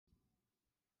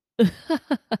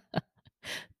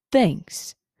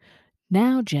Thanks.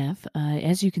 Now, Jeff,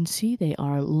 as you can see, they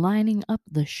are lining up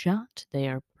the shot. They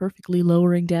are perfectly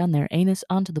lowering down their anus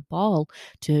onto the ball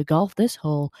to golf this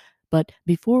hole. But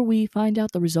before we find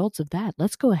out the results of that,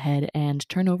 let's go ahead and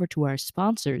turn over to our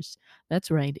sponsors. That's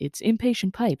right, it's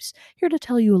Impatient Pipes, here to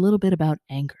tell you a little bit about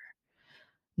Anchor.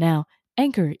 Now,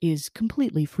 Anchor is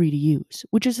completely free to use,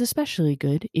 which is especially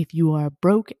good if you are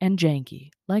broke and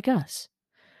janky, like us.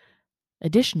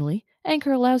 Additionally,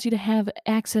 Anchor allows you to have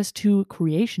access to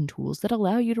creation tools that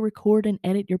allow you to record and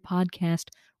edit your podcast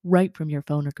right from your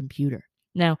phone or computer.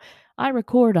 Now, I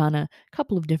record on a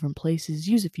couple of different places,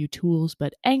 use a few tools,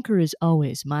 but Anchor is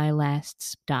always my last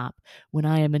stop when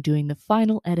I am doing the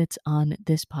final edits on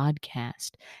this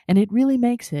podcast, and it really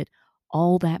makes it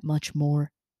all that much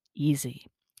more easy.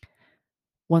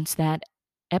 Once that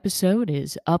episode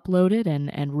is uploaded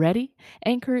and ready,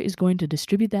 Anchor is going to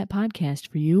distribute that podcast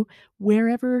for you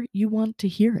wherever you want to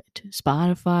hear it.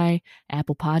 Spotify,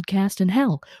 Apple Podcast, and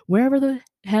hell, wherever the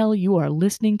hell you are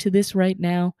listening to this right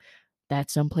now,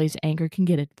 that's someplace Anchor can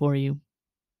get it for you.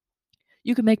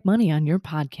 You can make money on your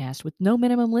podcast with no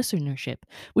minimum listenership,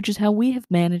 which is how we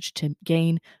have managed to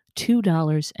gain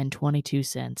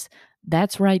 $2.22.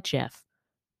 That's right, Jeff.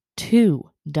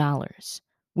 $2.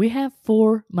 We have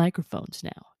 4 microphones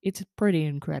now. It's pretty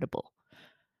incredible.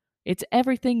 It's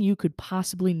everything you could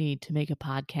possibly need to make a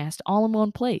podcast all in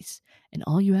one place. And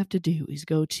all you have to do is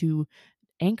go to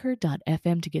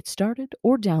anchor.fm to get started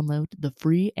or download the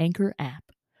free Anchor app.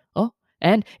 Oh,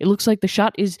 and it looks like the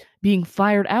shot is being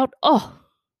fired out. Oh,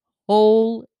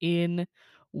 hole in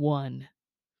one.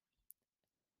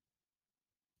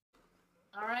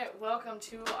 All right, welcome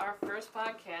to our first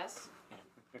podcast.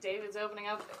 David's opening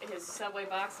up his Subway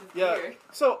box of beer.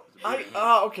 So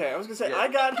okay. I was gonna say I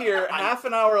got here half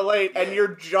an hour late, and you're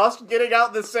just getting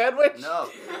out the sandwich. No,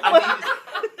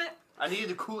 I needed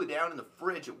to cool it down in the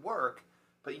fridge at work,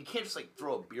 but you can't just like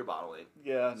throw a beer bottle in.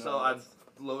 Yeah. So I've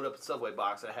loaded up a Subway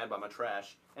box that I had by my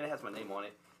trash, and it has my name on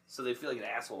it. So they feel like an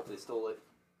asshole if they stole it.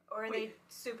 Or are they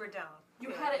super dumb? You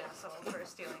had it. Asshole for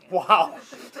stealing it. Wow.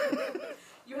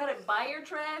 You had it by your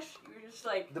trash? You were just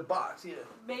like... The box, yeah.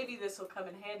 Maybe this will come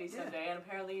in handy someday, and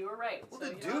apparently you were right. Well,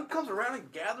 the dude comes around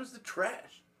and gathers the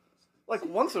trash. Like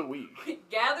once a week.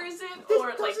 Gathers it,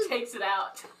 or like takes it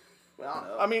out? Well, I don't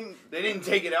know. I mean... They didn't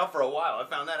take it out for a while. I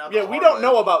found that out. Yeah, we don't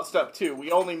know about step 2.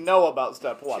 We only know about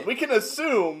step 1. We can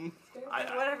assume...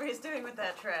 Whatever he's doing with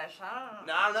that trash, I don't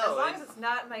know. No, I don't know. As long as it's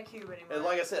not in my cube anymore. And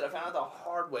like I said, I found out the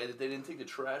hard way that they didn't take the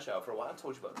trash out for a while. I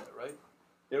told you about that, right?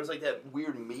 There was like that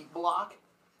weird meat block.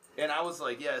 And I was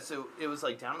like, yeah, so it was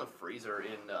like down in the freezer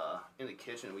in the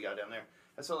kitchen we got down there.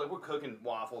 And so like we're cooking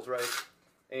waffles, right?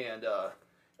 And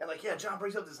like, yeah, John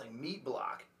brings up this like meat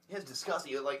block. It's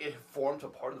disgusting. It formed to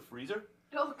part of the freezer.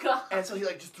 Oh, God. And so he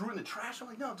like just threw it in the trash. I'm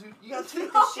like, no, dude, you gotta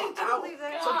take this shit out.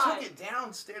 So I took it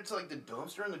downstairs to like the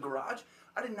dumpster in the garage.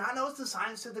 I did not notice the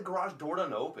sign said the garage door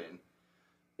doesn't open.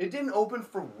 It didn't open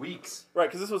for weeks. Right,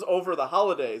 because this was over the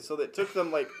holidays, so it took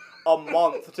them like a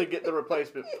month to get the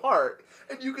replacement part.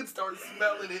 And you could start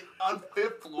smelling it on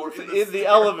 5th floor in the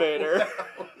elevator.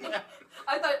 Yeah.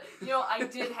 I thought, I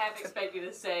did half expect you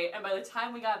to say, and by the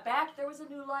time we got back, there was a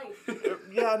new life.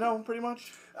 Yeah, no, pretty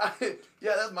much.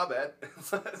 Yeah, that's my bad.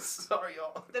 Sorry,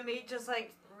 y'all. The meat just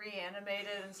like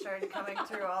reanimated and started coming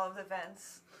through all of the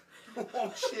vents.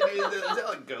 Oh shit! Is that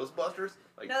like Ghostbusters?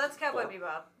 Like, No, that's Cowboy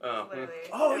Bebop. Oh. Literally.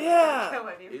 Oh, yeah!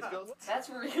 Cowboy Bebop. That's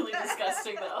really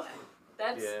disgusting, though.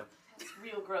 That's Yeah.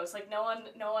 real gross. Like, no one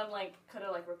like could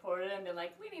have like reported it and been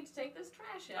like, we need to take this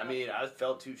trash out. I mean, I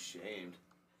felt too shamed.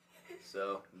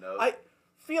 So no. I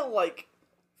feel like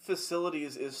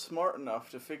Facilities is smart enough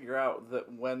to figure out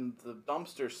that when the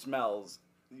dumpster smells,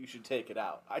 you should take it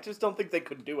out. I just don't think they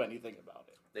could do anything about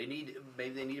it. Maybe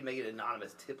they need to make it an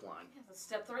anonymous tip line. Yeah, that's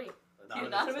step 3. The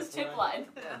anonymous tip line.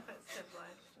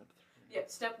 Yeah,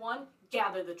 step 1,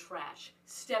 gather the trash.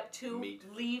 Step 2, Meat.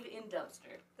 leave in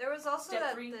dumpster. There was also Step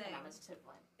that 3, thing anonymous tip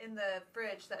line. in the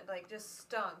fridge that like just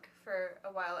stunk for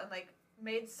a while and like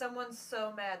made someone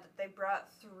so mad that they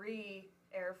brought 3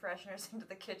 air fresheners into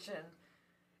the kitchen.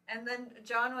 And then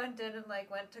John went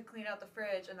to clean out the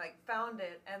fridge and like found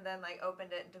it and then like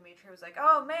opened it and Dimitri was like,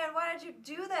 "Oh man, why did you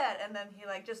do that?" And then he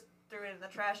like just threw it in the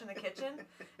trash in the kitchen.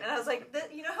 And I was like,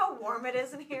 you know how warm it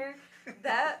is in here?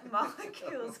 That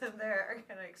molecules in there are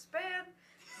gonna expand.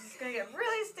 It's gonna get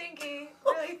really stinky,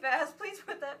 really fast. Please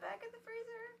put that back in the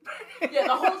freezer. Yeah,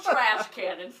 the whole trash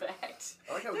can, in fact.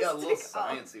 I like how we got a little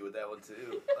sciencey with that one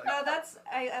too. Like, No, that's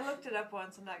I looked it up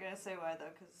once. I'm not gonna say why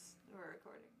though, because we're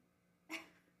recording.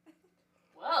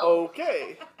 Whoa.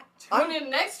 Okay. Tune in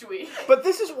next week. But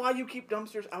this is why you keep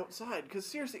dumpsters outside. Because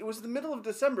seriously, it was the middle of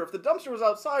December. If the dumpster was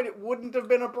outside, it wouldn't have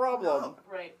been a problem. No.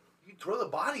 Right. You throw the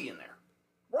body in there.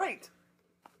 Right.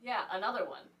 Yeah, another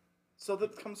one. So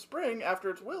that come spring, after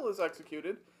its will is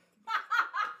executed.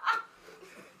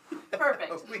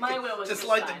 Perfect. My will was just just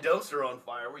light signed. the dumpster on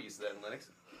fire. We're used to that in Linux.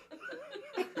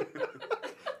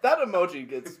 That emoji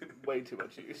gets way too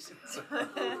much use.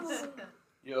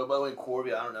 Yo, by the way,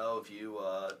 Corby, I don't know if you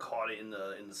caught it in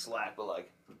the Slack, but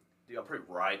like, dude, I'm pretty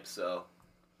ripe, so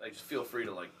like, just feel free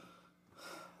to like.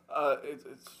 It's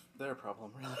their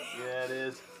problem, really. Yeah, it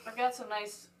is. I've got some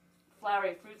nice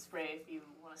flowery fruit spray if you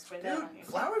want to spray that Dude, on you.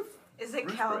 flower. Is it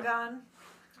Fruit spray. Calgon?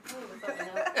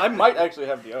 I might actually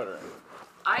have deodorant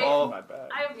Oh. in my bag.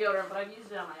 I have deodorant, but I've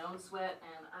used it on my own sweat,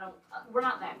 and I don't. We're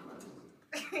not that close.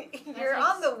 You're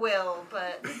on the will,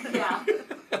 but Yeah.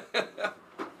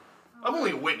 I'm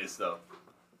only a witness, though.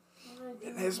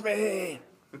 It's me.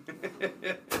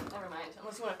 Never mind.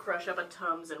 Unless you want to crush up a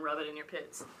Tums and rub it in your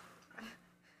pits.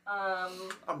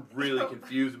 I'm really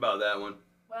confused about that one.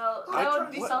 Well, I that would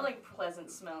tried- be what? something pleasant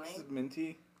smelling. This is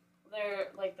minty. They're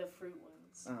like the fruit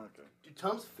ones. Oh, okay. Do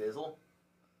Tums fizzle?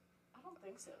 I don't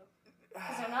think so.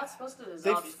 Because they're not supposed to dissolve. They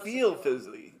You're supposed to feel chew 'em.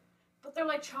 fizzly. But they're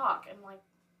like chalk and like.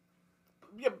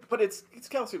 Yeah, but it's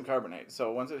calcium carbonate,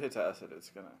 so once it hits acid, it's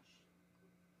gonna.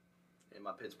 And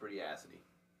my pit's pretty acidy.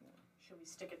 Should we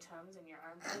stick a Tums in your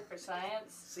armpit for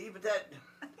science? See, but that.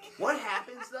 What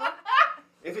happens though?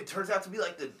 If it turns out to be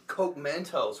like the Coke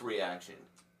Mentos reaction,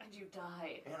 And you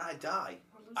die. and I die,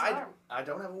 Or lose an arm. I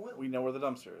don't have a will. We know where the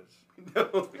dumpster is.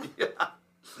 No, yeah.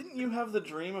 Didn't you have the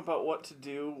dream about what to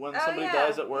do when Oh, somebody yeah.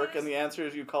 dies at work, and the answer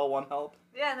is you call One Help?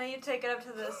 yeah, and then you take it up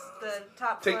to the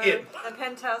top Take floor, it. the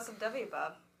penthouse of W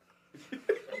Bob, and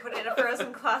put it in a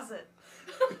frozen closet.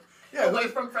 Yeah, Away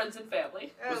was, from friends and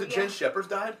family. was Oh, it yeah. Jen Shepard's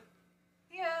died?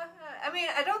 Yeah, I mean,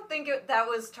 I don't think that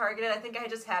was targeted. I think I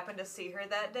just happened to see her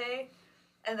that day,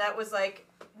 and that was like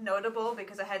notable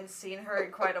because I hadn't seen her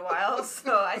in quite a while.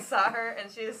 So I saw her,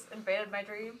 and she just invaded my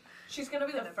dream. She's gonna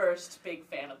be the first big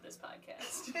fan of this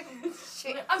podcast.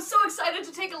 She, I'm so excited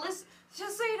to take a listen.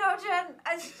 just so you know, Jen,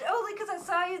 only because I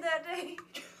saw you that day.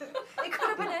 It could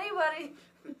have been anybody.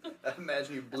 I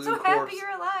imagine you I'm blue so corpse. happy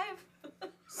you're alive.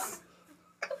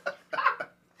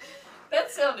 That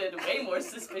sounded way more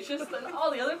suspicious than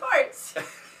all the other parts.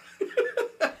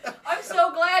 I'm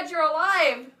so glad you're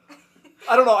alive.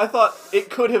 I don't know, I thought it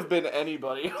could have been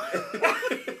anybody.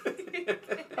 I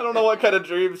don't know what kind of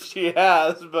dreams she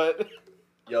has, but...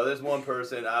 Yo, there's one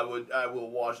person I will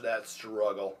watch that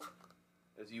struggle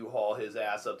as you haul his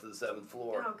ass up to the 7th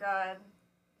floor. Oh God.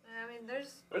 I mean,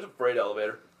 there's There's a freight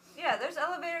elevator. there's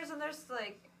elevators and there's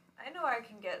like I know I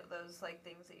can get those like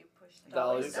things that you push.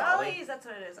 Dollies. Dollies. That's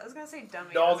what it is. I was gonna say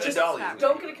dummy. Dogs That's and just dollies. not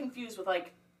Don't right. get it confused with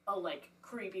like a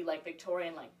creepy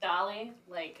Victorian dolly,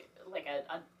 like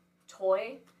a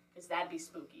toy, because that'd be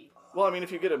spooky. Well, I mean,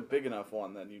 if you get a big enough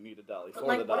one, then you need a dolly But for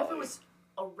like, the what dolly. if it was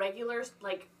a regular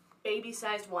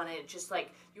baby-sized one, and it just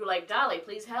you were like, Dolly,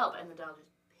 please help, and the doll just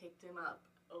picked him up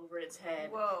over its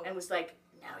head Whoa. and was like,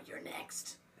 now you're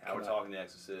next. Now we're talking The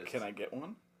Exorcist. Can I get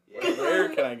one? Yeah. Where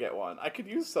can I get one? I could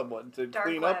use someone to Dark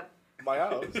clean web. up my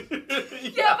house.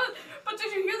 Yeah, but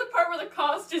did you hear the part where the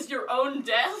cost is your own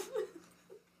death?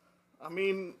 I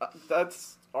mean,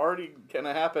 that's already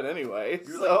gonna happen anyway,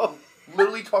 You're so...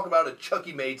 Literally talk about a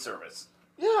Chucky maid service.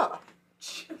 Yeah.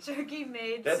 Turkey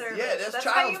maid That's- service. yeah, that's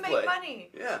how child's you make play. money.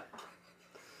 Yeah.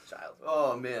 Child.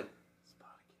 Oh, man.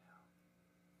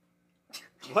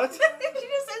 What? Did you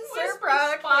just insert Whisper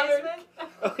product spotted.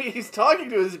 placement? He's talking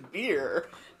to his beer.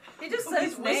 He just said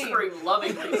He's his name. whispering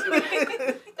lovingly to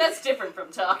it. That's different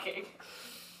from talking.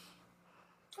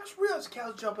 I just realized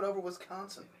cows jumping over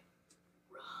Wisconsin.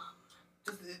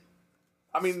 Just,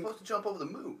 I it's mean, supposed to jump over the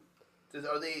moon.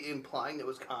 Are they implying that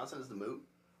Wisconsin is the moon?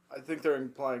 I think they're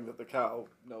implying that the cow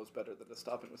knows better than to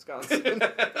stop in Wisconsin.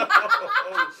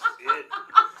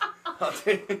 Oh,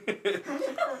 shit.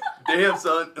 Damn,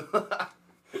 son.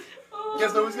 You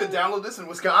guys know who's going to download this in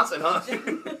Wisconsin, huh?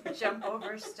 Jump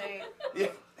over state. Yeah,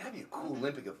 that'd be a cool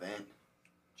Olympic event.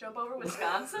 Jump over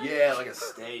Wisconsin? Yeah, like a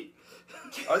state.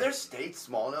 Are there states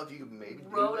small enough you could maybe do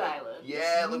Rhode that? Island.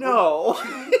 Yeah, like No.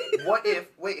 What if...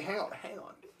 Wait, hang on.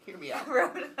 Hear me out.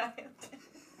 Rhode Island.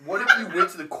 What if you went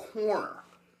to the corner?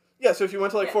 Yeah, so if you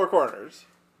went to like Yeah. Four Corners,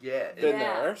 Yeah. been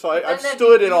Yeah. there. So But I've then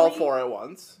stood that'd in be all really- four at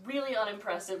once. Really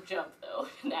unimpressive jump, though,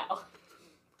 now.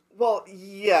 Well,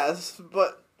 yes,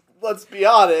 but let's be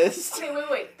honest. Okay,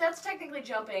 wait. That's technically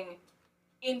jumping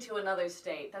into another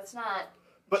state. That's not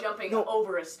But jumping no.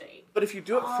 over a state. But if you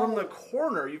do it from the Oh.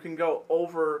 corner, you can go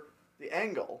over the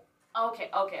angle. Okay,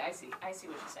 I see what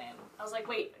you're saying. I was like,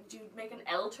 wait, do you make an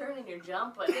L turn in your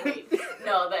jump? But wait,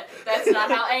 no, that's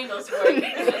not how angles work.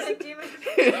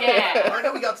 Yeah. I like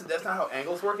how we got to that's not how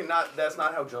angles work, and that's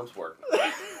not how jumps work.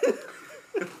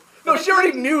 No, she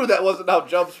already knew that wasn't how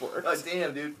jumps worked.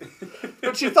 Damn, dude.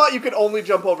 But she thought you could only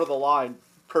jump over the line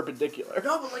perpendicular.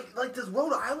 No, but like does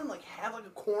Rhode Island have a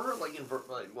corner like in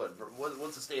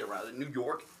what's the state around it? New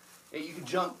York, and you can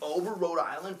jump over Rhode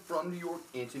Island from New York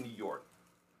into New York.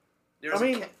 There's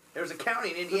a county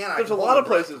in Indiana. There's a lot of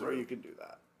places where you can do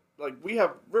that. Like we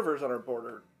have rivers on our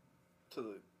border to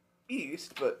the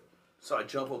east, but so I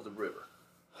jump over the river.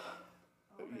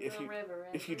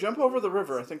 If you jump over the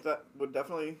river, I think that would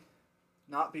definitely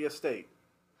not be a state.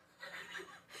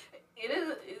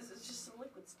 It's just a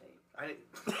liquid state.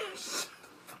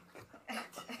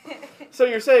 So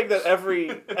you're saying that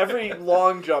every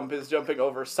long jump is jumping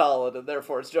over solid, and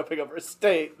therefore it's jumping over a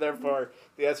state. Therefore,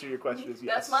 the answer to your question is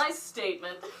yes. That's my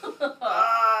statement.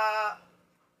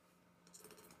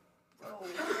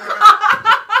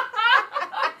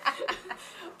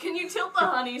 Can you tilt the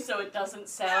honey so it doesn't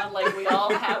sound like we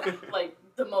all have like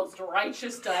the most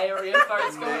righteous diarrhea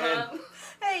farts going on?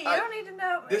 Hey, you don't need to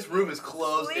know. This room is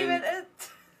closed, Leave and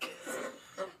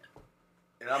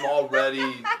I'm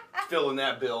already filling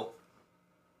that bill.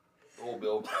 Old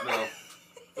bill, no.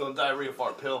 Filling diarrhea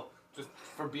fart pill, just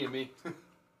for being me.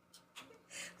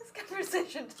 This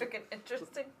conversation took an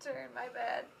interesting turn, my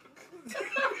bad.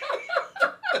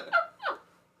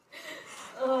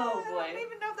 Oh boy. I don't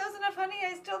even know if that was enough honey.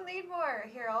 I still need more.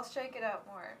 Here, I'll shake it out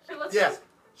more. Here, let's Yeah, just...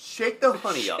 shake the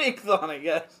honey up. Shake the honey,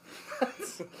 yes.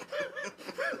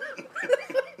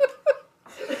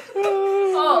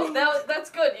 Oh, that's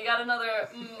good. You got another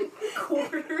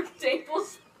quarter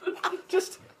tablespoon.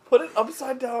 Just put it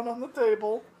upside down on the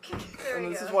table. There And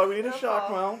we this go. is why we need a No shock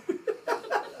fall. mount.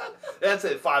 That's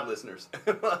it, 5 listeners.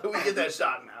 We get that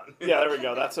shot now. Yeah, there we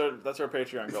go. That's our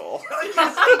Patreon goal.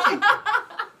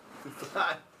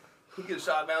 We get a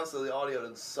shot mount so the audio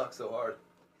doesn't suck so hard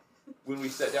when we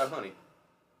set down honey.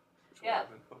 Yeah.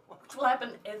 Which will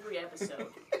happen every episode.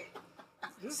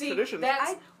 This is See, tradition.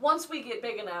 once we get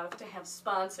big enough to have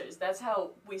sponsors, that's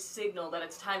how we signal that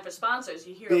it's time for sponsors.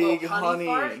 You hear Big a little honey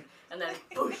fart, honey. and then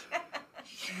boosh.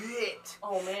 Shit.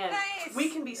 Oh man, Nice. we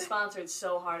can be sponsored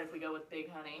so hard if we go with Big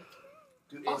Honey.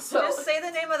 Dude, Also, Just say the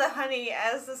name of the honey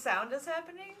as the sound is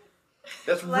happening.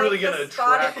 that's Like really the going to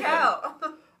spotted attract them. cow.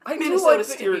 I do Minnesota like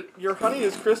that your honey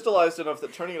is crystallized enough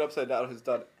that turning it upside down has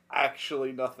done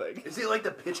actually nothing. Is it like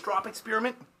the pitch drop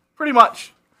experiment? Pretty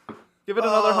much. Give it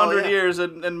another 100 yeah. years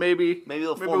and maybe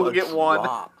we'll get one.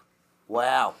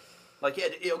 Wow. Like,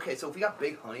 yeah, okay, so if we got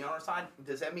big honey on our side,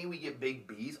 does that mean we get big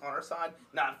bees on our side?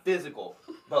 Not physical,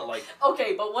 but like...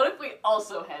 okay, but what if we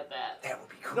also had that? That would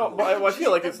be cool. No, but I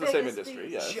feel like it's the same biggest industry,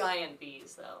 bees. yes. Giant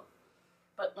bees, though.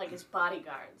 But like as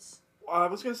bodyguards. I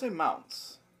was going to say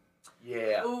mounts.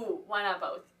 Yeah. Ooh, why not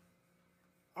both?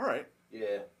 All right.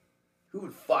 Yeah. Who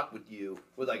would fuck with you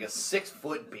with like a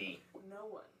 6-foot bee? No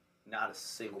one. Not a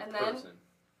single And then- person.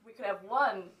 We could have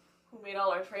one who made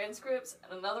all our transcripts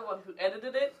and another one who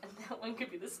edited it, and that one could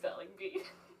be the spelling bee.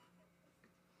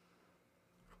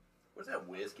 Where's that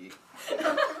whiskey?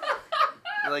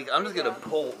 Like, I'm just gonna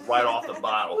pull right off the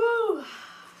bottle. Woo!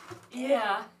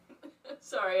 Yeah.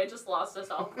 Sorry, I just lost us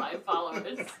all 5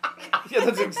 followers. Yeah,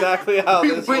 that's exactly how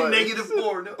We this went works.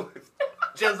 -4. No.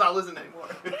 Jen's not listening anymore.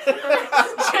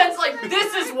 Jen's like,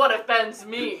 this is what offends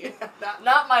me,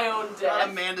 not my own Not death.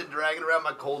 Amanda dragging around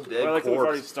my cold dead Well, I like that we've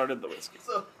already corpse. started the whiskey.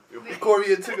 So, Corby,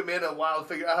 it took Amanda a while to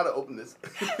figure out how to open this.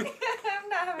 I'm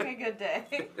not having a good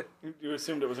day. You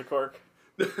assumed it was a cork?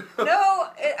 No,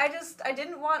 I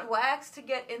didn't want wax to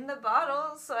get in the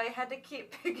bottle, so I had to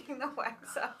keep picking the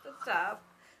wax off the top.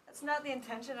 That's not the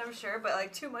intention, I'm sure, but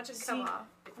like too much has come See, off.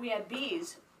 if we had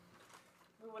bees,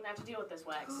 we wouldn't have to deal with this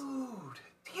wax. Dude,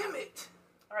 damn it.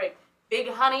 All right, Big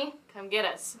Honey, come get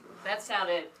us. That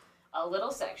sounded a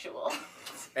little sexual.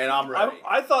 And I'm ready.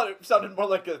 I thought it sounded more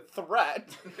like a threat.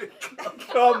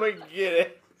 Come and get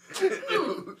it.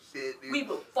 Oh, shit, dude. We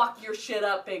will fuck your shit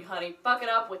up, Big Honey. Fuck it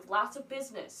up with lots of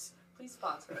business. Please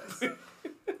sponsor us.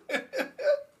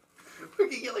 We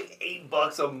can get like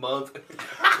 $8 a month.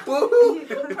 Woo!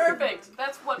 Perfect.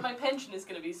 That's what my pension is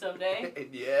going to be someday.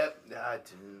 Yep, I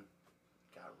didn't.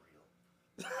 Got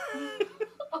real.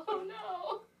 Oh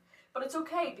no. But it's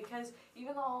okay because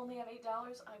even though I only have $8,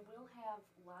 I will have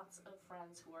lots of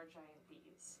friends who are giant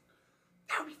bees.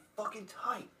 That would be fucking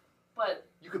tight. But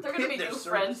You could they're going to pit be their new service.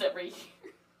 friends every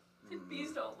year.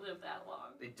 Bees don't live that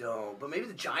long. They don't, but maybe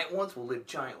the giant ones will live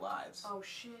giant lives. Oh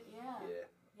shit, yeah. Yeah.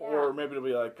 Yeah. Or maybe it'll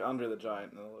be like Andre the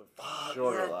Giant and they'll live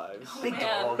shorter yeah. lives. Big Man,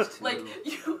 dogs, too. like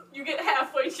you get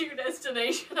halfway to your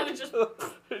destination and it just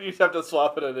You'd have to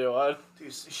swap in a new one.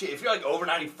 Dude, shit, if you're like over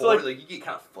 94, It's like you get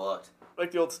kind of fucked.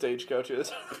 Like the old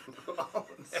stagecoaches.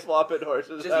 Swap in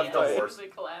horses Just eat the halfway. horse. they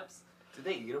collapse. Did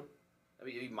they eat them? I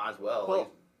mean, you might as well.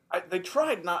 Well, they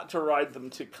tried not to ride them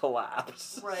to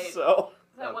collapse. Right. So.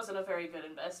 That wasn't a very good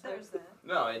investment. There's that.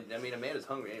 no, I mean, Amanda's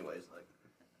hungry anyways. Like,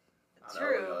 I don't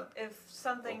True. know, If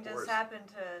something of just course. happened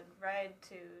to ride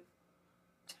to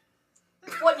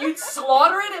What, you'd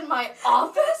slaughter it in my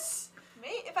office? me,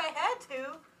 if I had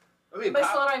to. I mean, By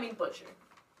slaughter, I mean butcher.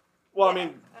 Well, I Yeah.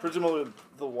 mean, presumably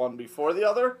the one before the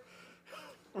other.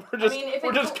 We're just if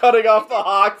we're it just co- cutting off if the it-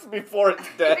 hocks before it's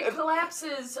If dead. it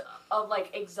collapses of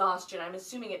like exhaustion, I'm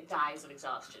assuming it dies of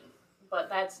exhaustion. But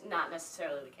that's not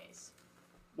necessarily the case.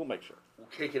 We'll make sure. we'll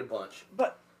kick it a bunch.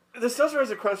 But this does raise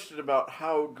a question about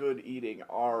how good eating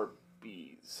are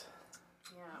bees.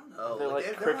 Yeah. No, They're like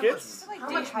they're not crickets? much- Like How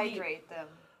much dehydrate them.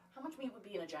 How much meat would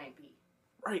be in a giant bee?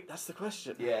 Right, that's the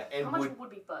question. Yeah, and How much would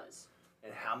be fuzz?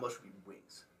 and how much would be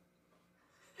wings?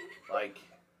 Like,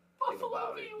 think Buffalo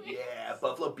about bee it. wings. Yeah,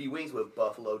 buffalo bee wings with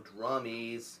buffalo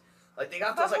drummies. Like they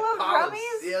got those Buffalo like pollen.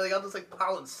 drummies? Yeah, they got those like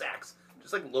pollen sacks.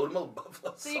 Just like load them up with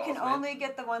buffalo So you sauce, can man. only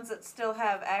get the ones that still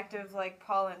have active like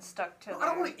pollen stuck to No, them. I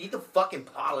don't want to eat the fucking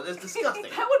pollen. That's disgusting.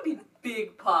 That would be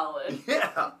big pollen.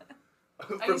 Yeah.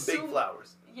 From big assume-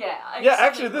 flowers. Yeah. I Yeah, assume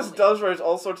actually, they this only- does raise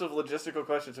all sorts of logistical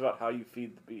questions about how you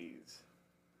feed the bees.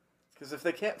 Because if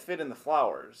they can't fit in the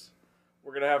flowers,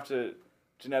 we're gonna have to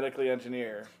genetically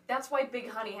engineer That's why Big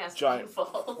Honey has to be giant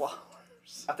involved.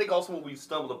 flowers. I think also what we've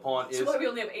stumbled upon is That's why we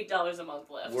only have $8 a month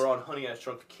left. we're on Honey I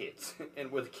Shrunk the Kids,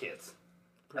 and we're the kids.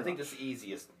 I Pretty think much. that's the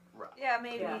easiest route. Yeah,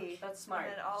 maybe. Yeah, that's smart.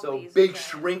 And then all So bees Big are giant.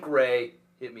 Shrink Ray,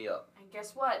 hit me up. And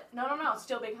guess what? No, it's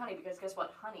still Big Honey because guess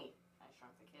what? Honey, I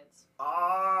Shrunk the Kids.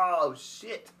 Oh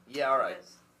shit. Yeah, all right.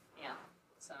 Yes. Yeah.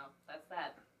 So that's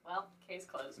that. Well, case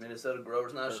closed. Minnesota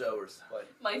growers, not showers. What?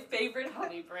 My favorite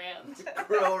honey brand.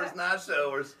 Growers, not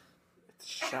showers. It's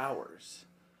showers.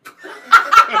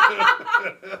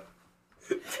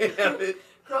 Damn it.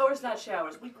 Growers, not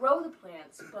showers. We grow the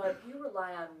plants, but we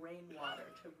rely on rainwater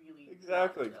to really.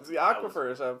 Exactly, water because them. the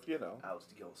aquifers have, you know. I was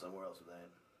to go somewhere else with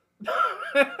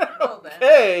that. Well, then.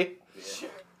 Okay. Yeah. Sure.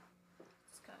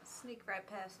 Just gonna sneak right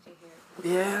past you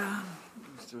here. Yeah.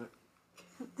 Let's do it.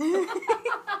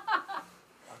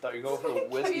 I thought you were going for the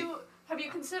whiskey. Have you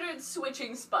considered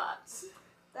switching spots?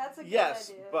 That's a good Yes,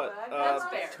 idea. but I'm That's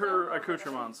not fair. sure her about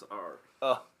accoutrements are.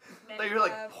 I that. thought you were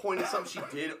like Maybe, pointing something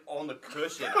she did on the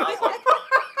cushion. I was like,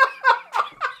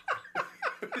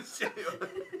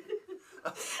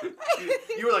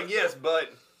 you were like, yes,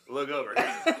 but look over.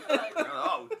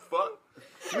 Oh, fuck.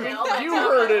 Yeah, all that You time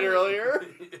heard it I- earlier.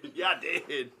 Yeah, I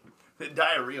did. The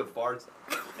diarrhea farts.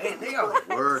 Man, they are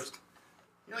the worst.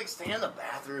 You're like standing in the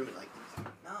bathroom and like,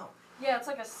 no. Yeah, it's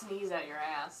like a sneeze at your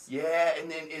ass. Yeah,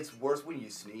 and then it's worse when you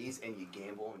sneeze and you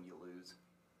gamble and you lose.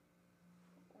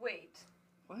 Wait.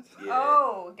 What? Yeah.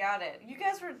 Oh, got it. You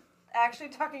guys were actually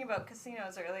talking about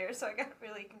casinos earlier, so I got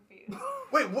really confused.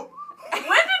 Wait, what? When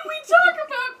did we talk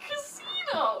about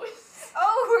casinos?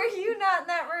 Oh, were you not in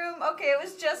that room? Okay, it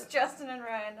was just Justin and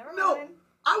Ryan. Never No. mind.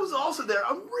 I was also there.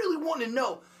 I'm really wanting to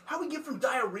know how we get from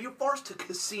diarrhea farts to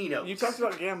casinos. You talked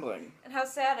about gambling. And how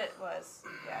sad it was.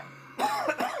 Yeah.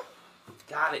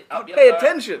 Got it. Oh, Pay yeah,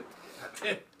 attention.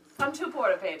 I'm too poor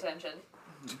to pay attention.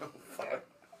 Fuck.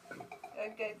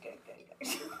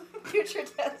 Good. Future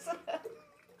tense.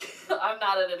 I'm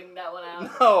not editing that one out.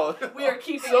 No. We are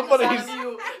keeping the Somebody's- sound of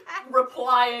you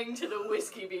replying to the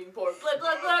whiskey being poured. Glug,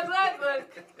 glug, glug, glug, glug.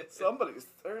 Somebody's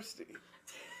thirsty.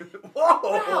 Whoa!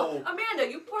 Wow, Amanda,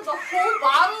 you poured the whole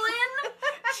bottle in?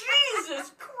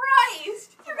 Jesus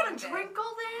Christ! You're gonna One day. drink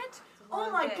all that? Oh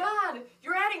One my day. God!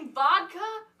 You're adding vodka?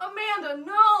 Amanda,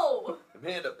 no!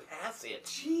 Amanda, pass it.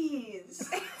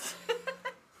 Jeez.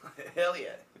 Hell yeah.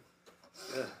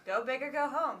 Ugh. Go big or go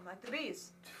home, like the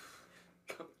bees.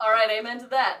 All right, amen to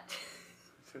that.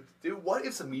 Dude, what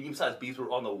if some medium-sized bees were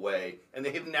on the way and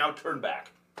they have now turned back?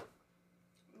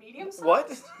 Medium size?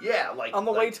 What? Yeah, like On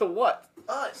the way to what?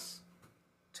 us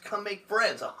to come make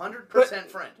friends, 100%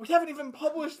 But- friend. We haven't even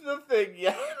published the thing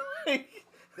yet. Like,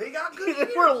 They got good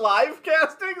we're ears. live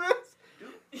casting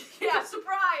this? Yeah,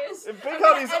 surprise! And Big I'm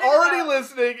gonna Honey's edit it already out.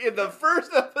 listening in the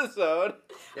first episode,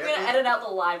 I'm gonna edit out the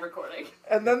live recording.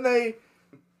 and then they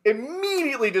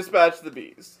immediately dispatch the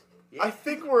bees. Yeah. I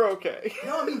think we're okay.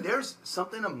 No, I mean, there's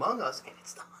something among us, and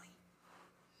it's the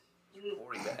honey.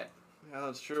 Already bad. Yeah,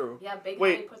 that's true. Yeah, Big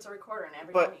Wait, Honey puts a recorder in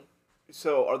every but- honey.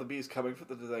 So, are the bees coming for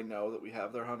do they know that we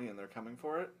have their honey and they're coming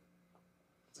for it?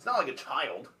 It's not like a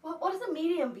child. What are the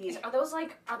medium bees? Are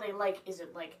they like, is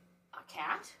it like a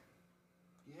cat?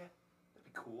 Yeah, that'd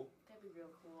be cool. That'd be real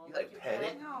cool. You like pet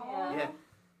it? Aw. Yeah.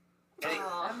 And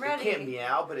Aw. I'm it can't ready.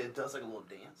 meow, but it does like a little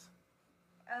dance.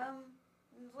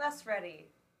 Less ready.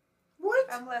 What?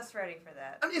 I'm less ready for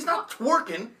that. I mean, it's not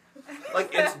twerking. Like,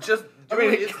 it's just I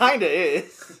mean, doing it kind of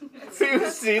is. You've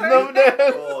It's seen twerking. them,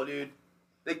 Dan? Oh, dude.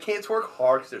 They can't twerk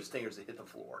hard because their stingers that hit the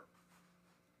floor.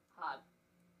 Hot.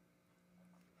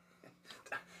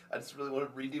 I just really want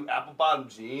to redo apple bottom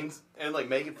jeans and like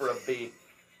make it for a bee.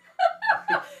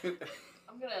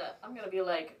 I'm gonna be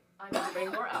like, I need to bring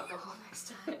more alcohol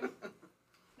next time.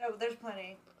 No, there's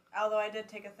plenty. Although I did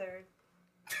take a third.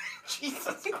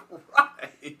 Jesus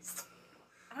Christ.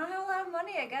 I don't have a lot of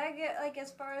money. I gotta get like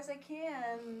as far as I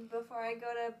can before I go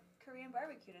to Korean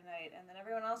barbecue tonight, and then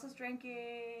everyone else is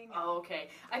drinking. Oh, okay.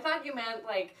 I thought you meant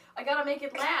like I gotta make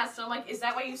it last. So I'm like, is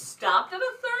that why you stopped at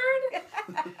a third?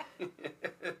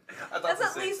 I thought That's the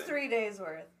at same least thing. 3 days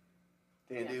worth.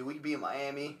 Damn, dude, we could be in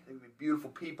Miami. They could be beautiful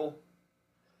people.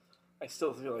 I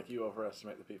still feel like you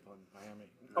overestimate the people in Miami.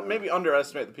 No. Or maybe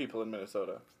underestimate the people in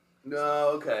Minnesota. No,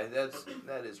 okay,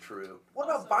 that is true. What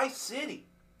about Vice City?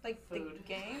 Like Food. the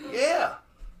game. Yeah,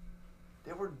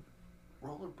 they were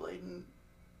rollerblading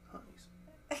honeys.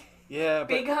 Yeah, but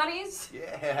Big honeys?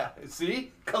 Yeah,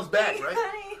 see, comes back right.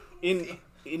 Honey.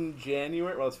 in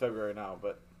January, well, it's February now,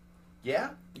 but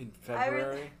Yeah, in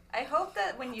February, I hope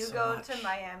that when you So go much. to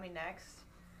Miami next,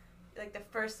 like the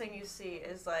first thing you see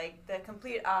is like the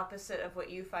complete opposite of what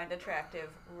you find attractive,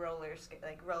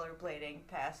 rollerblading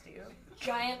past you.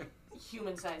 Giant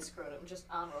human-sized scrotum just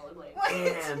on rollerblades.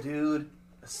 damn, dude,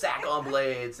 a sack on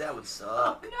blades. That would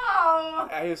suck. No!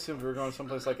 I assumed we were going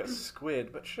someplace like a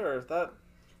squid, but sure, that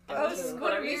Oh, This is squid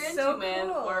whatever would be you're into, so man,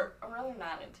 cool. or rather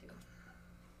not into.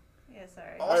 Yeah,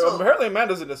 sorry. Oh. Also- apparently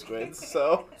Amanda's into squids,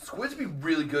 so Squids would be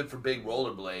really good for big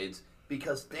rollerblades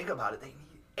because think about it, they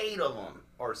need 8 of them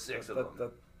or 6 of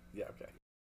them. yeah, okay.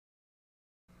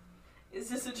 Is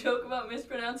this a joke about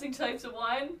mispronouncing types of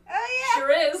wine? Oh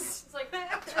Sure is. It's like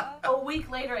a week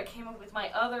later, I came up with my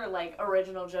other like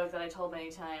original joke that I told many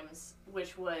times,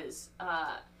 which was,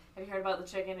 have you heard about the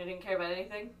chicken who didn't care about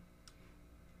anything?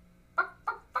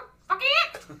 Fuck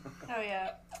it! Oh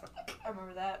yeah, I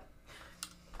remember that.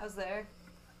 I was there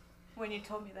when you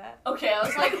told me that. Okay, I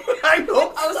was like, I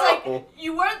hope I was so. like,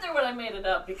 you weren't there when I made it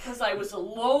up because I was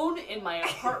alone in my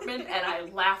apartment and I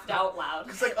laughed out loud.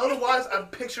 Because like otherwise, I'm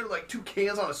picturing like 2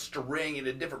 cans on a string in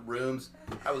different rooms.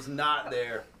 I was not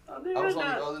there. I was on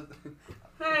the other.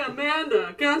 Hey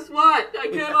Amanda, guess what? I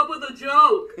came up with a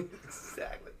joke.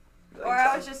 Exactly. Or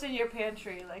I was just in your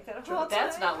pantry like that whole time.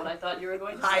 That's not what I thought you were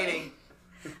going to say. hiding.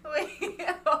 Wait,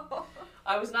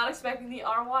 I was not expecting the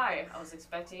RY. I was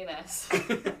expecting an S.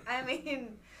 I mean,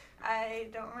 I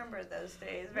don't remember those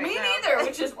days right Me now. neither,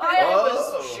 which is why I was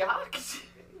Oh. shocked.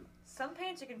 Some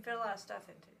pants you can fit a lot of stuff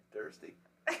into. Thirsty.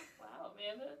 Wow,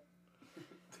 Amanda.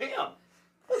 Damn.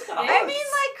 I mean,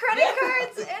 like credit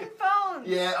cards and phones.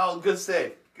 Yeah. Oh, good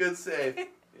save. Good save.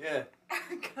 Yeah.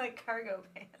 Like cargo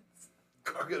pants.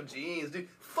 Cargo jeans, dude.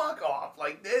 Fuck off.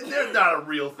 Like they're not a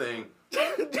real thing.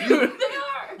 Dude, They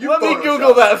are. You let me photoshopped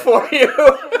Google that for you.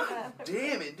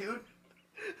 Damn it, dude.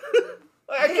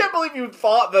 Like, I can't believe you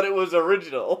thought that it was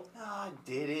original. No, I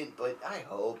didn't, but I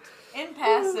hoped. In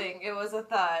passing, it was a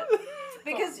thought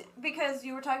because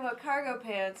you were talking about cargo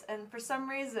pants, and for some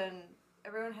reason,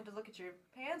 everyone had to look at your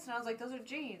pants, and I was like, "Those are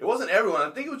jeans." It wasn't everyone. I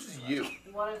think it was just you.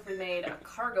 What if we made a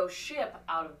cargo ship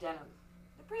out of denim?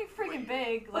 They're pretty freaking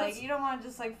big. Like you don't want to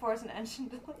just like force an engine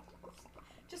to.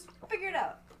 Just figure it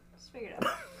out. Just figure it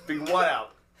out. Figure what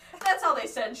out? That's how they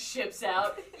send ships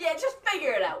out. Yeah, just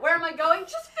figure it out. Where am I going?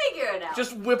 Just figure it out.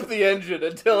 Just whip the engine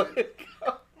until it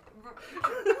goes.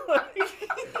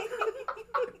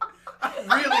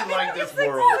 I really like this It's like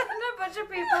world. a bunch of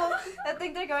people that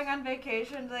think they're going on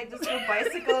vacation to like just go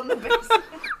bicycle in the basement.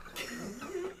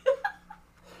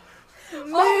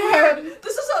 Oh, weird.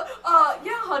 This is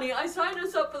yeah, honey, I signed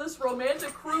us up for this romantic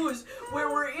cruise where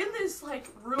we're in this, like,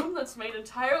 room that's made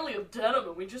entirely of denim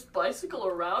and we just bicycle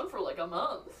around for, like, a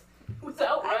month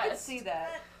without rest. I could see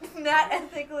that. Not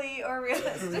ethically or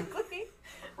realistically.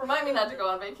 Remind me not to go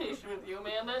on vacation with you,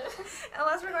 Amanda.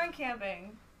 Unless we're going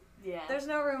camping. Yeah. There's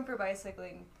no room for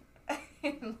bicycling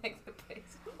in, like, the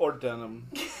basement. Or denim.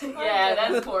 Yeah,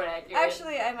 that's more accurate.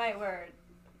 Actually, I might wear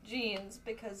jeans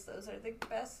because those are the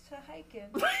best to hike in.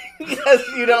 Yes,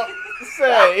 you don't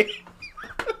say.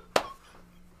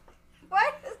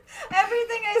 What?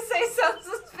 Everything I say sounds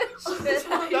suspicious.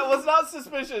 That was not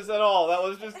suspicious at all. That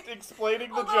was just explaining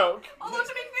the joke. Although,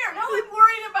 to be fair, Now I'm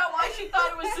worried about why she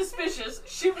thought it was suspicious.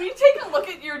 Should we take a look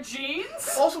at your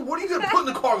jeans? Also, what are you gonna put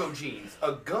in the cargo jeans?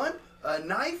 A gun? A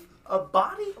knife? A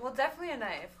body? Well, definitely a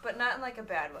knife, but not in like a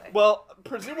bad way. Well,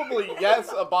 presumably, yes,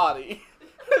 a body.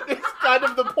 It's kind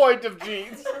of the point of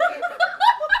jeans.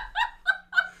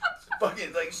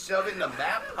 Fucking like shove it in a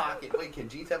map pocket. Wait, can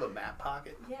jeans have a map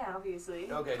pocket? Yeah,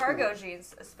 obviously. Okay. Cargo cool.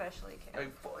 jeans especially can.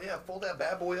 Like, fold that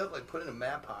bad boy up, like put it in a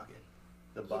map pocket.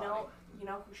 The body. You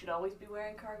know who should always be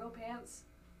wearing cargo pants?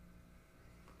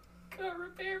 Car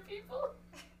repair people.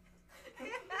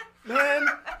 Man.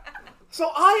 So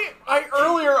I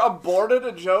earlier aborted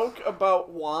a joke about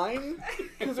wine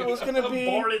because it was gonna be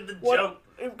Aborted the joke.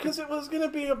 because it was gonna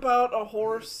be about a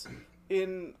horse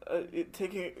in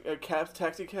taking a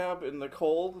taxi cab in the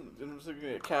cold and it was looking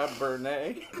at cab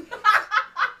Bernet.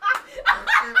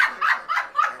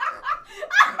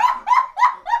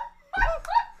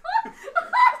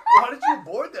 Why did you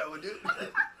abort that one, dude?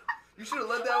 You should have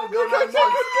let that one go 9 months.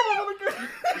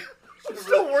 I'm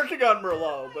still working on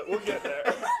Merlot, but we'll get there.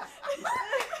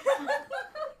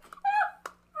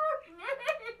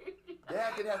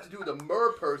 That could have to do with a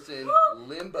mer person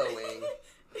limboing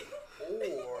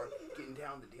or getting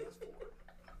down the dance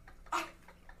floor.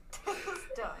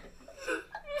 Done.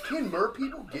 Can mer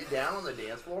people get down on the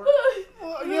dance floor?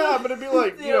 Well, yeah, but it'd be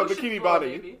like, The you know, ocean bikini floor, body.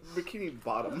 baby. Bikini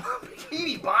bottom.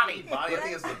 Bikini Bonnie. I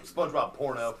think it's the SpongeBob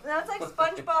porno. That's like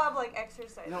SpongeBob like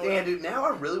exercise. No, Damn, dude, now I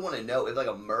really want to know if like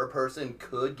a mer person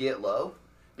could get low.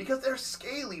 Because they're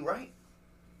scaly, right?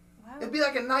 Wow. It'd be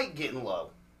like a knight getting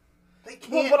low. They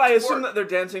can't Well, but I assume twerk. that they're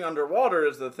dancing underwater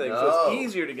is the thing, so No, it's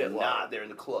easier to get they're low. not. They're in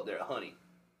the club. They're at Honey.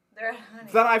 They're at Honey.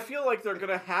 Then I feel like they're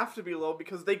gonna have to be low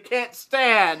because they can't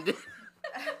stand.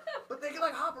 But they can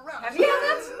like hop around. Have you- Yeah,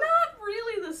 that's not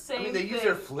really the same I mean, they thing. use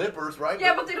their flippers, right?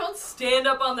 Yeah, but they don't stand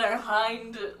up on their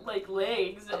hind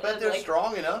legs. I bet they're like,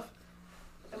 strong enough.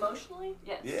 Emotionally,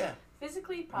 yes. Yeah.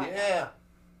 Physically, probably. Yeah.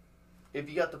 If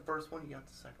you got the first one, you got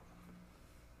the second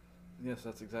Yes,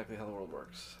 that's exactly how the world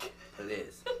works. one. It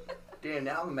is. Damn,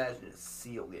 now I'm imagining a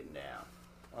seal getting down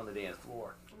on the dance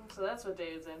floor. So that's what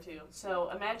David's into.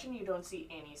 So imagine you don't see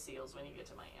any seals when you get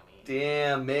to Miami.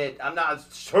 Damn it. I'm not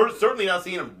certainly not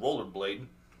seeing them rollerblading.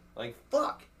 Like,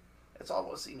 fuck. That's all I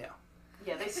want to see now.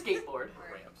 Yeah, they skateboard.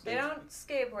 Ramps. They don't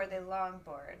skateboard, they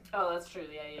longboard. Oh, that's true.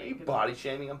 Yeah, yeah. Are you good body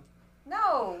shaming them?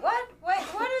 No, what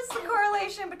is the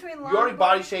correlation between longboard? You already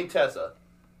body shamed Tessa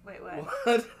Wait, what?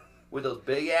 What? with those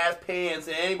big ass pants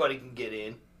that anybody can get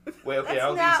in. Wait, okay, That's I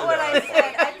don't not think what you I said said.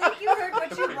 that. I think you heard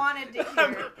what you wanted to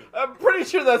hear. I'm pretty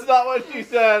sure that's not what she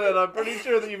said, and I'm pretty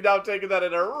sure that you've now taken that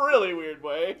in a really weird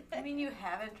way. I mean, you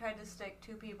haven't tried to stick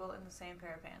two people in the same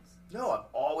pair of pants. No, I've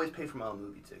always paid for my own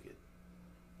movie ticket.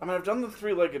 I mean, I've done the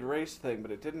three-legged race thing, but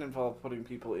it didn't involve putting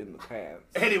people in the pants.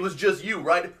 And it was just you,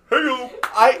 right?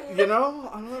 You know,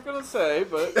 I'm not gonna say,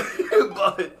 but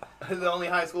But the only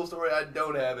high school story I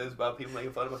don't have is about people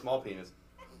making fun of a small penis.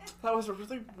 that was a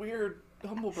really weird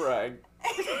humble brag.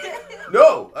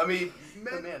 No, I mean,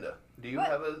 Amanda, do you What?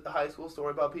 have a high school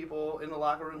story about people in the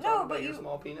locker room No, talking but about your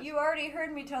small penis? you already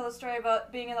heard me tell the story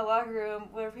about being in the locker room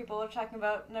where people are talking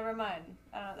about. Never mind.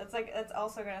 That's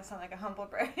also gonna sound like a humble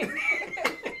brag.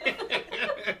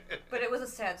 But it was a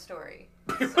sad story.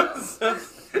 So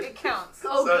it counts.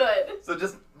 Oh, So- good. So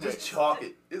just chalk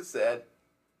it. It's sad.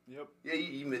 Yep. Yeah,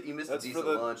 you missed That's a for decent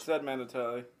the lunch. sad man to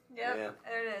tell you. Yep, Yeah.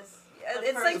 there it is. That's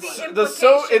It's like the perfect. implication of a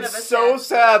It's so sad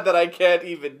sad that I can't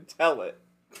even tell it.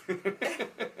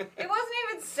 It wasn't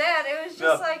even sad. It was No.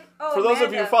 just like, oh, For those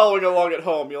of you Amanda. following along at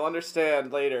home, you'll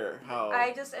understand later how.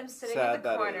 I just am sitting in sad the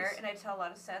that corner is. and I tell a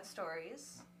lot of sad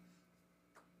stories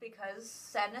because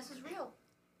sadness is real.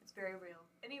 It's very real.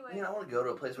 Anyway, Man, I want to go to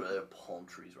a place where there are palm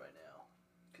trees right now.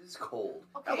 Because it's cold.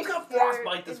 I Okay, almost got you're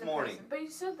frostbite in this the morning. present. But you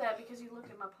said that because you looked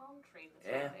at my palm tree that's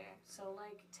Yeah. right there. So,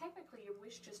 like, technically your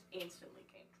wish just instantly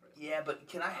came true. Yeah, but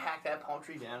can I hack that palm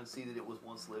tree down and see that it was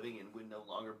once living and would no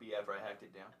longer be after I hacked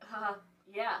it down?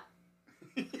 Yeah.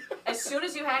 As soon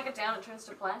as you hack it down, it turns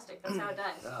to plastic. That's how it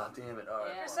dies. Oh, damn it. All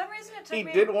right. Yeah. For some reason, it took He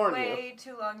me did warn way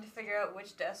too long to figure out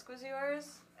which desk was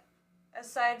yours.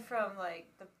 Aside from like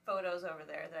the photos over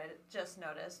there that I just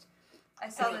noticed, I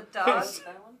saw the dog.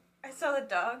 That one? I saw the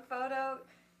dog photo.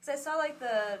 Cause I saw like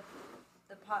the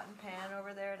pot and pan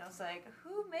over there, and I was like,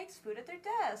 who makes food at their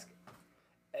desk?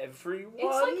 Everyone.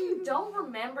 It's like you don't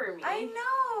remember me. I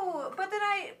know, but then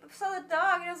I saw the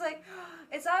dog, and I was like,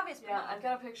 it's obvious. but Yeah, not- I've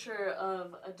got a picture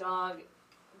of a dog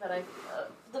that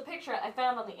the picture I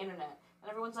found on the internet, and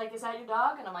everyone's like, "Is that your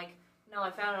dog?" And I'm like, "No,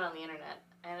 I found it on the internet,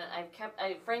 and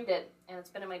I framed it, and it's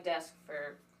been in my desk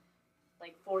for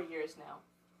like 4 years now,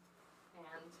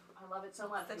 and I love it so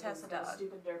much. The because Tessa it's got a dog.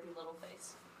 stupid derpy little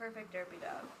face. Perfect derpy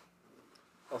dog.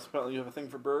 Apparently you have a thing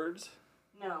for birds.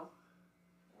 No.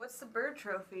 What's the bird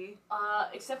trophy?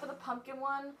 Except for the pumpkin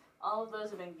one, all of those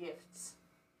have been gifts.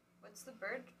 What's the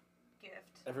bird gift?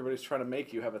 Everybody's trying to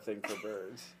make you have a thing for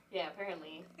birds. Yeah,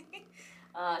 apparently.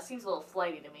 Seems a little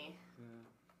flighty to me.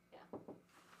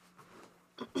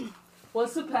 Yeah.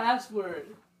 What's the password?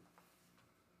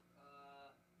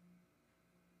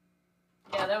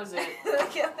 Yeah, that was it.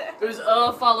 It was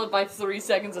followed by 3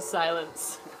 seconds of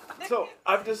silence. So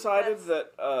I've decided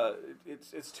that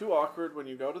it's too awkward when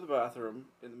you go to the bathroom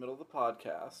in the middle of the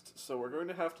podcast. So we're going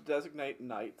to have to designate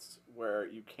nights where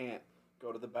you can't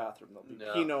go to the bathroom.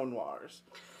 There'll be Pinot Noirs.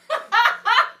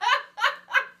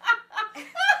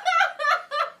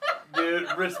 Dude,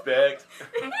 respect.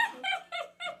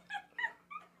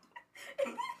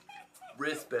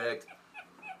 Respect.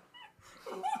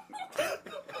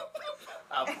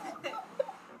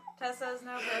 Tessa is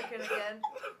now broken again.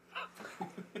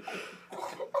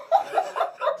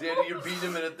 Daddy, you're beating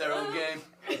him at their own game.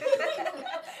 Anytime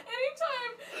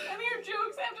any of your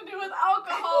jokes have to do with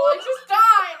alcohol, I just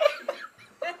die.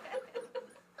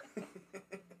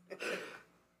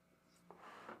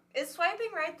 Is swiping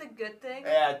right the good thing?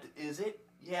 Is it?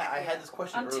 Yeah, I had this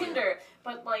question On earlier. Tinder,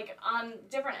 but like on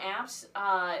different apps,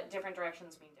 different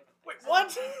directions mean different Wait, things.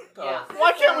 what? Yeah.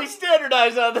 Why can't we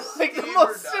standardize on this? Like the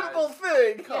most Standardize. simple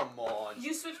thing. Come on.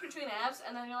 You switch between apps,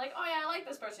 and then you're like, oh yeah, I like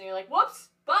this person. You're like, whoops,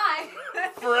 bye.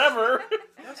 Forever.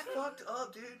 That's fucked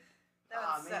up, dude. That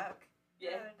Aw, would man. suck. Yeah.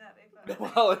 That would not be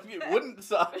fun. Well, if it wouldn't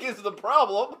suck is the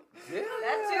problem. Yeah.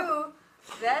 That too.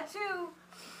 That too.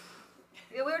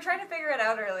 Yeah, we were trying to figure it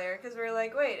out earlier because we were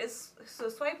like, wait, so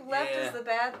swipe left Yeah. is the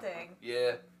bad thing?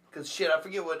 Yeah. Cause shit, I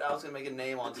forget what I was gonna make a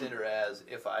name on Tinder as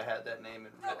if I had that name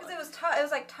in No, real because life. it was Todd. It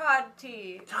was like Todd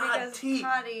T. Todd because T.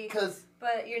 Toddy, Cause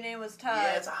but your name was Todd.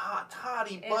 yeah, it's a hot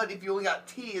toddy, but if you only got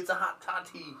T, it's a hot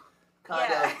toddy. Kind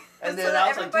Yeah. of. And so then that I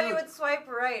was like, everybody dude. would swipe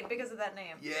right because of that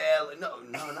name. Yeah, like, no,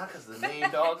 not because of the name,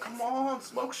 dog. Come on,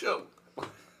 smoke show.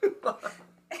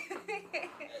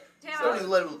 Damn, So I he's was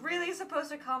letting- really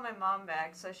supposed to call my mom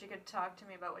back so she could talk to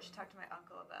me about what she talked to my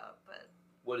uncle about, but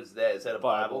What is that? Is that a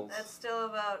Bible? that's still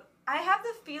about. I have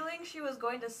the feeling she was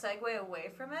going to segue away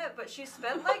from it, but she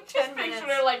spent like 10 minutes.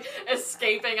 Picture her like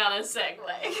escaping on a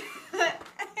Segway. That'd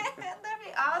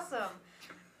be awesome.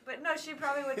 But no, she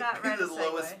probably would not ride a the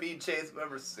lowest Segway. speed chase I've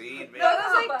ever seen, man. No, it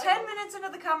was like Bible. 10 minutes into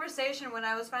the conversation when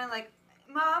I was finally like,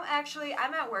 Mom, actually,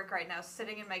 I'm at work right now,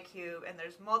 sitting in my cube, and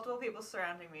there's multiple people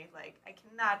surrounding me. Like, I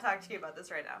cannot talk to you about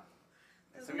this right now.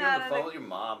 It's So you're on not the phone with your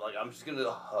mom, like, I'm just gonna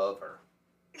hug her.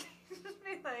 Just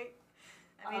be like,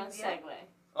 I On mean, a yeah. Segway.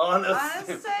 On On a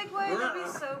Segway, that'd be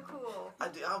so cool. I'll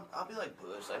be like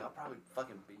Bush, like, I'll probably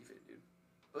fucking beef it, dude.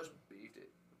 Bush beefed it.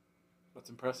 That's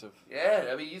impressive. Yeah,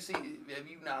 I mean, have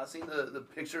you not seen the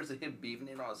pictures of him beefing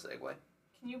it on a Segway?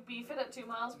 Can you beef it at 2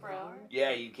 miles per hour?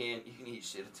 Yeah, you can eat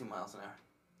shit at 2 miles an hour.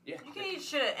 Yeah. You can eat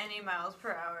shit at any miles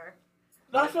per hour.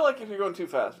 No, I feel like if you're going too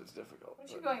fast, it's difficult. What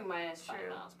you going minus 5 True.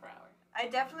 miles per hour? I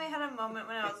definitely had a moment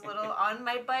when I was little on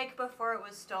my bike before it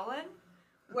was stolen,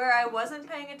 where I wasn't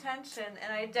paying attention,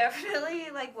 and I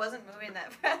definitely like wasn't moving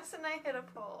that fast, and I hit a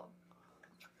pole.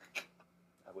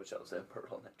 I wish I was that bird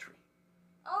on that tree.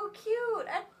 Oh, cute!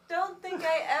 I don't think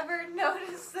I ever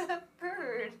noticed that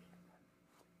bird.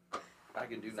 I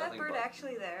can do Is that nothing bird but.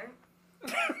 actually there?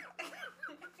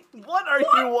 What are you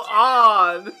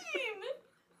on?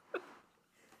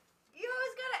 You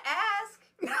always gotta ask.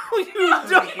 No, you You don't.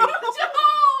 don't!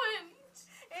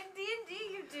 In D&D,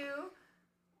 you do.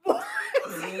 What?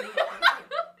 We're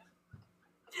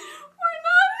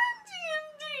not in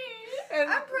D&D! And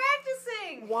I'm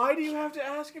practicing. why do you have to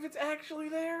ask if it's actually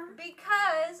there?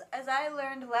 Because, as I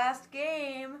learned last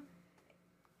game,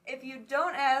 if you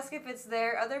don't ask if it's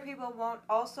there, other people won't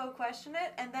also question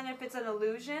it, and then if it's an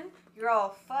illusion, you're all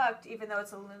fucked, even though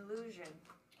it's an illusion.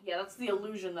 Yeah, that's the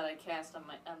illusion that I cast on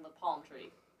the palm tree.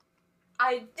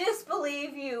 I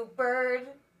disbelieve you, bird.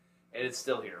 And it's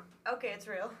still here. Okay, it's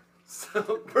real. So,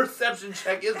 perception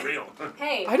check is real.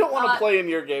 Hey, I don't want to play in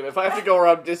your game if I have to go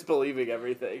around disbelieving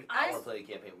everything. I want to play a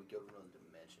campaign. We go to another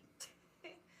dimension.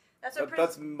 That's a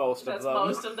That's most That's of them.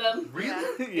 most of them.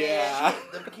 Really? Yeah.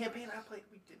 The campaign I played,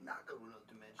 we did not go to another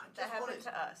dimension. that happened to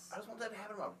us. I just want that to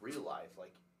happen in my real life,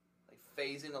 like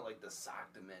phase into like the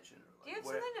sock dimension. Or, Do you like,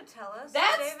 have something to tell us?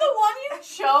 That's David? the one you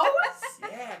chose?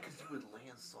 Yeah, because you would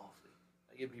land softly.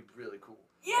 Like it'd be really cool.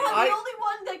 Yeah, I- the only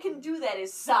one that can do that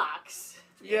is socks.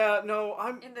 Yeah, no,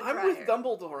 I'm In the with dryer.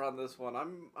 Dumbledore on this one.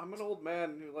 I'm an old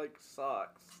man who likes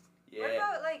socks. Yeah. What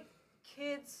about, like,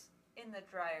 kids in the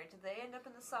dryer? Do they end up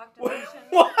in the sock dimension?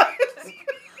 What?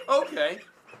 Okay.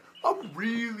 I'm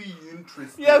really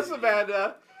interested. Yes,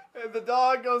 Amanda. And the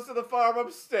dog goes to the farm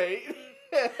upstate.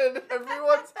 and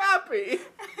everyone's happy.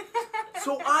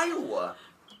 So Iowa,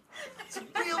 it's a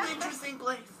real interesting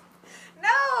place.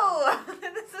 No!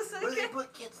 This is Where they like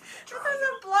put kids in this the is dryer.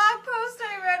 a blog post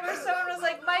I read where someone was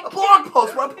like, my A kid. blog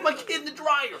post where I put my kid in the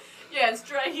dryer. Yeah, it's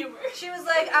dry humor. She was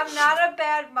like, I'm not a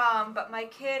bad mom, but my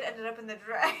kid ended up in the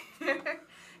dryer.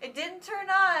 It didn't turn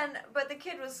on, but the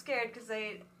kid was scared because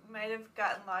they might have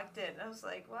gotten locked in. I was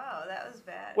like, wow, that was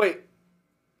bad. Wait,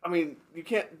 I mean, you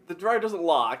can't. The dryer doesn't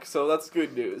lock, so that's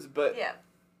good news. But Yeah.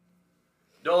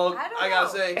 Dog, I don't I gotta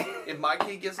know. say, if my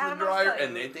kid gets in the Animals dryer tell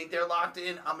and you. they think they're locked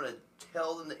in, I'm gonna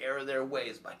tell them the error of their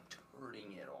ways by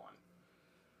turning it on.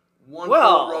 One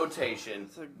Well, full rotation,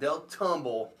 they'll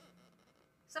tumble.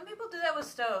 Some people do that with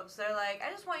stoves. They're like,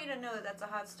 I just want you to know that that's a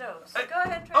hot stove. So Hey, go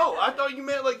ahead and try Oh, it. I thought you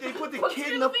meant like they put the Put kid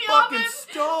it in the in the fucking oven.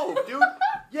 stove, dude.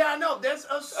 Yeah, no, that's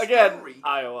a story. again,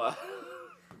 Iowa.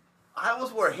 I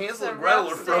was where It's Hansel a and Gretel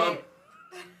rough are from.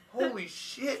 state. Holy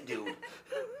shit, dude.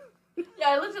 Yeah,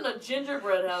 I lived in a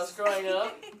gingerbread house growing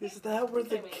up. Is that where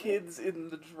the Okay, maybe. kids in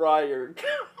the dryer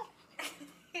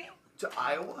go? To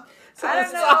Iowa? To I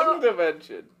the don't know. sock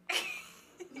dimension.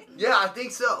 Yeah, I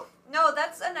think so. No,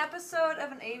 that's an episode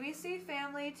of an ABC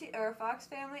family or a Fox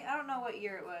family. I don't know what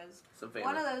year it was. Some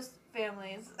One family. of those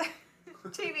families.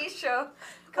 TV show One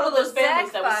called of those the Zach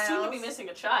families that was soon to Files. be missing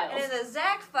a child. And in the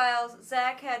Zach Files,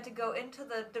 Zach had to go into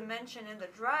the dimension in the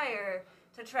dryer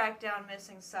to track down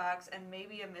missing socks and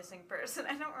maybe a missing person.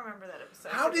 I don't remember that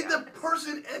episode. How to be did the honest.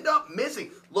 person end up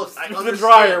missing? Look, I The understand.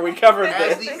 dryer, we covered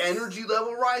As this. the energy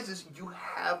level rises, you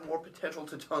have more potential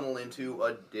to tunnel into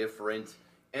a different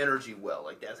energy well.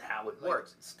 Like, that's how it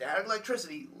works. Static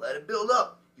electricity, let it build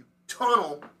up. You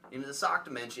tunnel into the sock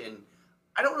dimension.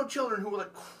 I don't know children who are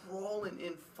like crawling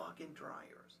in fucking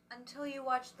dryers. Until you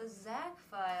watch the Zach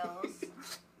Files.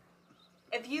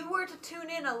 If you were to tune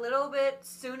in a little bit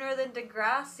sooner than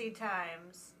Degrassi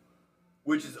times.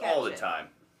 Which is all the Catch it. time.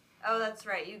 Oh, that's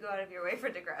right. You go out of your way for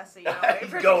Degrassi. You don't I wait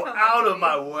for it to go come out on of TV.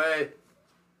 my way.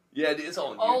 Yeah, dude, it's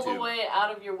all on All YouTube. the way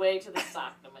out of your way to the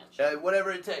sock dimension.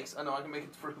 Whatever it takes. I know I can make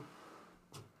it through.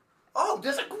 Oh,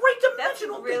 there's a great That's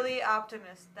dimensional thing. really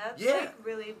optimist. That's Yeah. like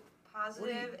really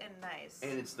positive and nice.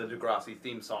 And it's the Degrassi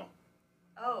theme song.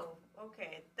 Oh,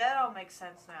 okay. That all makes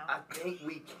sense now. I think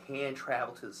we can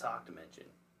travel to the sock dimension.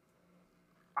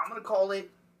 I'm gonna call it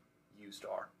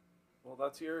U-Star. Well,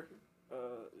 that's your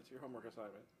it's your homework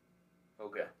assignment.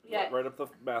 Okay. Yeah. Write up the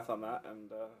math on that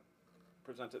and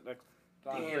present it next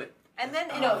time. Damn it. And then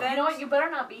You in know- You know what? You better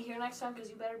not be here next time because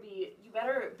you better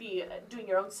be doing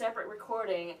your own separate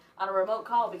recording on a remote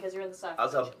call because you're in the sock I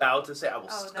was dimension. about to say I will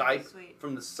Oh, that'd be Skype sweet.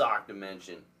 from the sock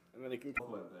dimension. And then you can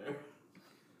live there.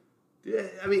 Yeah,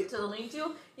 I mean, To the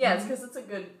lean-to? Yeah, it's because it's a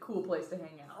good, cool place to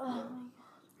hang out.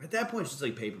 At that point, it's just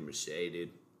like paper mache,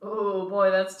 dude. Oh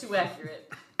boy, that's too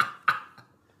accurate.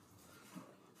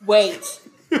 Wait.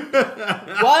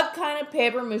 What kind of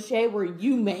paper mache were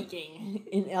you making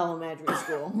in elementary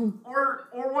school? Or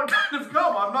what kind of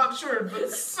gum? I'm not sure, but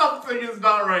something is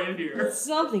not right here.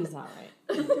 Something's not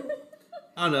right.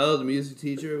 I don't know. The music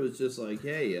teacher was just like,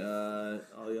 "Hey,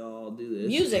 all y'all do this."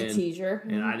 Music and, teacher.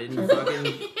 And I didn't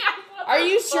fucking. Are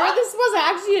you sure this was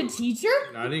actually a teacher?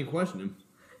 I didn't question him.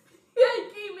 Yeah,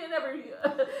 he came in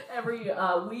every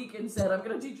week and said, "I'm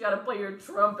gonna teach you how to play your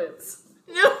trumpets."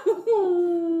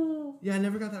 No. Yeah, I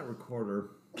never got that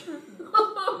recorder.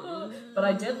 But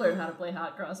I did learn how to play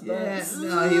hot cross Yeah, buns.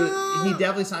 no, he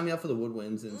definitely signed me up for the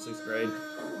woodwinds in 6th grade.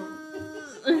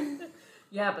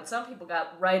 Yeah, but some people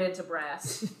got right into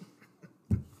brass.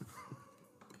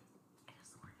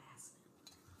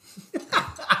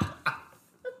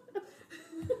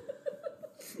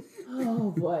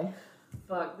 Oh boy.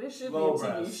 Fuck, this should Low be a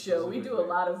TV brass, show. We do a specifically.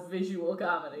 lot of visual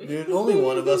comedy. Dude, only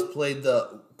one of us played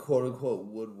the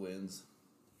quote-unquote woodwinds.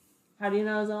 How do you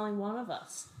know there's only one of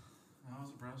us? I was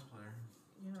a brass player.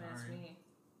 You don't ask Sorry. me.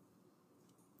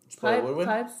 Did you play a woodwind?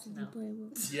 Pipes? Did No. you play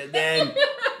wood? Yeah, then.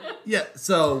 Yeah,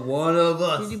 so one of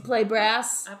us. Did you play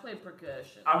brass? I played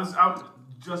percussion. I was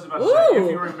just about to Ooh. say,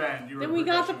 if you were a band, you were Then a we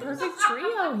got the percussionist. perfect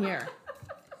trio here.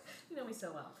 You know me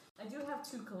so well. I do have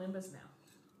 2 kalimbas now.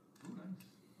 Ooh, nice.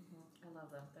 I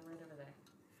love them. They're right over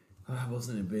there. I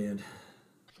wasn't in band.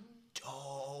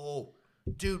 Oh,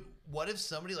 dude, what if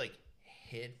somebody like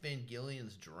hit Van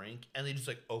Gillian's drink and they just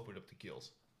like opened up the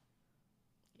gills?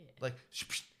 Yeah. Like,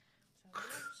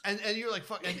 and you're like,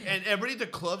 fuck, and everybody at the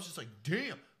club's just like,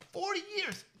 damn, 40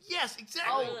 years. Yes,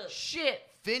 exactly. Oh, shit.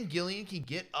 Finn Gillian can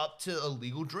get up to a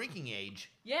legal drinking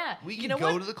age. Yeah. We you can know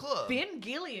go what? to the club. Ben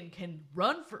Gillian can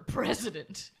run for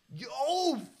president.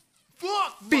 Oh,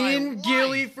 fuck. Finn my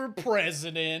Gilly life. for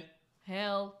president.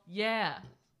 Hell yeah.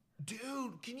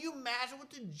 Dude, can you imagine what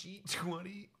the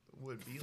G20 would be